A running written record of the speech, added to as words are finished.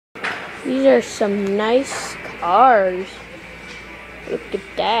These are some nice cars. Look at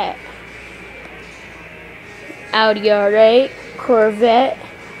that. Audi R8, Corvette.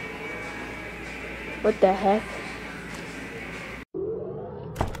 What the heck?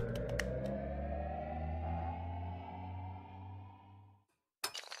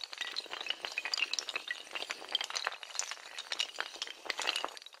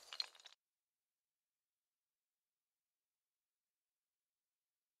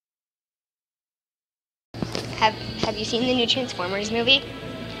 Have you seen the new Transformers movie?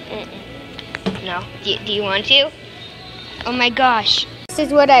 No. Do you want to? Oh my gosh. This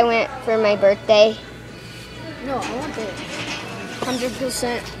is what I went for my birthday. No, I want the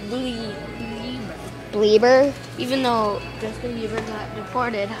 100% Bleeber? Even though Justin Bieber got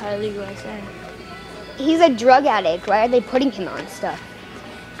deported, highly recommend. He's a drug addict. Why are they putting him on stuff?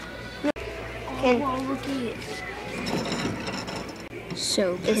 Wow, look at it.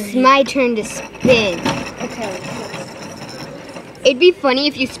 So it's my turn to spin. Okay. It'd be funny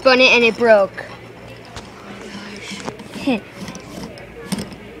if you spun it and it broke.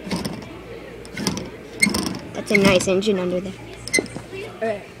 That's a nice engine under there.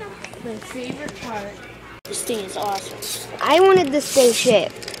 Alright. My favorite part. This thing is awesome. I wanted the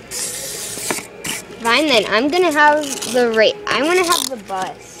spaceship. Fine then. I'm gonna have the I wanna have the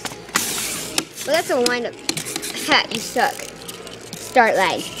bus. Well, that's a wind up. Ha! You suck. Start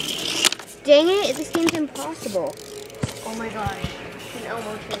lag. Dang it! This game's impossible. Oh my gosh. An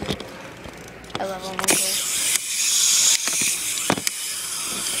Elmo train. I love Elmo trains.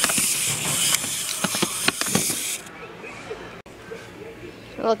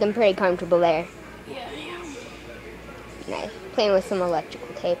 Looking pretty comfortable there. Yeah, I am. Nice. Playing with some electrical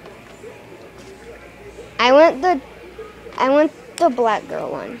tape. I want the black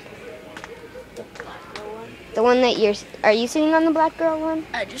girl one. The black girl one? The one that are you sitting on the black girl one?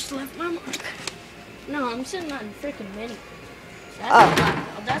 I just left my mark. No, I'm sitting on freaking Minnie. That's Oh. the black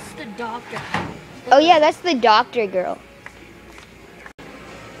girl. That's the doctor. Oh yeah, that's the doctor girl.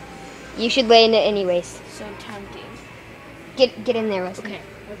 You should lay in it anyways. So tempting. Get in there, Wesley. Okay.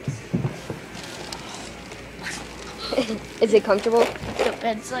 Is it comfortable? The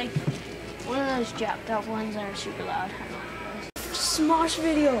bed's like one of those jacked up ones that are super loud. Smosh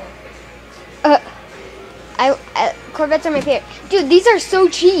video. Corvettes are my favorite. Dude, these are so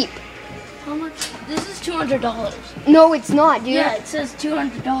cheap. How much? This is $200. No, it's not, dude. Yeah, it says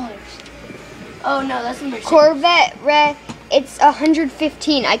 $200. Oh no, that's the Mercedes. Corvette red. It's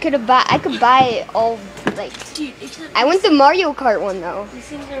 115. I could buy it all like. Dude, I want the Mario Kart one though. These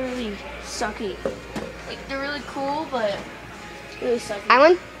things are really sucky. Like they're really cool, but really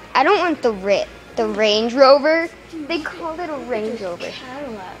sucky. I don't want the Range Rover. They call it a Range Rover.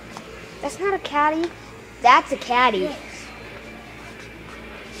 Cadillac. That's not a caddy. That's a caddy. Yes.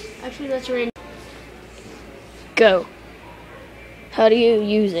 Actually, that's a Range. Go. How do you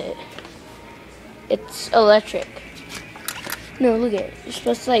use it? It's electric. No, look at it. You're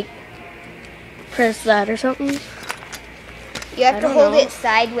supposed to like press that or something. You have I to don't hold know. it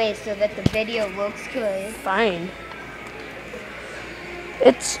sideways so that the video looks good. Fine.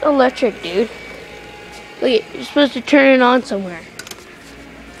 It's electric, dude. Look, you're supposed to turn it on somewhere.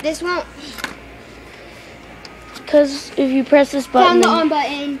 This won't. Because if you press this button, Found the on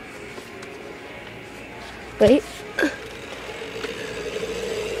button. wait,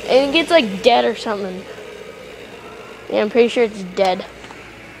 and it gets like dead or something. Yeah, I'm pretty sure it's dead.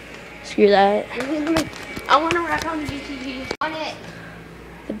 Screw that. I want to wreck on the GTV. On it.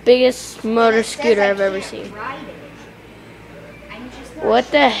 The biggest motor It says scooter I I've ever can't seen. ride it. I'm just not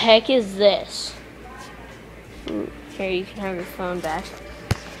What the heck is this? Ooh, here, you can have your phone back.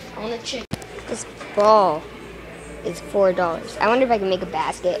 I want to check. This ball is $4. I wonder if I can make a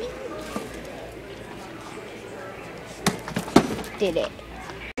basket. Did it.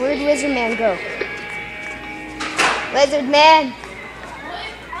 Where'd Lizard Man go? Lizard Man!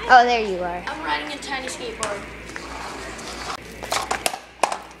 Oh, there you are. I'm riding a tiny skateboard.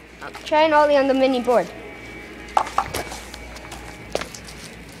 Try an ollie on the mini board.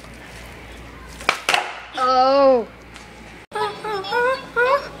 Oh!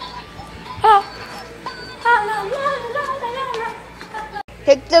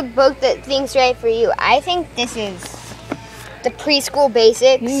 Pick the book that thinks right for you. I think this is the preschool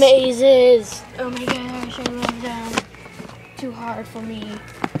basics. Mazes. Oh my gosh, I love them. Too hard for me.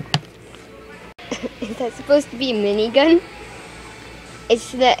 Is that supposed to be a minigun?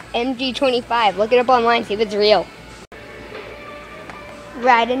 It's the MG25. Look it up online, see if it's real.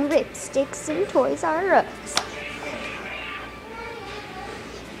 Riding ripsticks and ToysRus.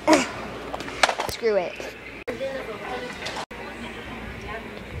 Screw it.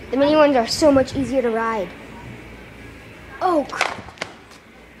 The mini ones are so much easier to ride. Oh,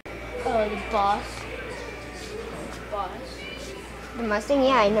 The boss. Boss. the Mustang?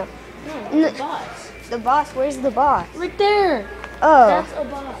 Yeah, I know. No, the boss. The boss, where's the boss? Right there. Oh, That's a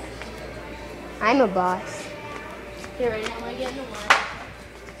boss. I'm a boss. Here, right now, I get in the one.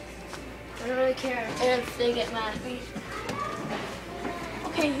 I don't really care if they get mad at me.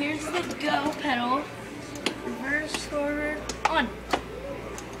 Okay, here's the go pedal. Reverse, forward, on.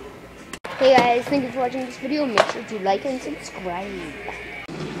 Hey guys, thank you for watching this video. Make sure to like and subscribe.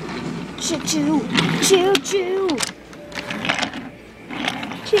 Choo choo, choo choo,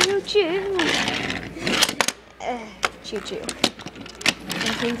 choo choo, choo choo.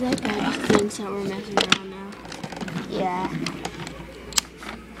 And things like that, just things that we're messing around now. Yeah.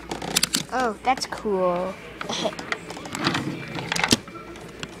 Oh, that's cool.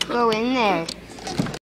 Go in there.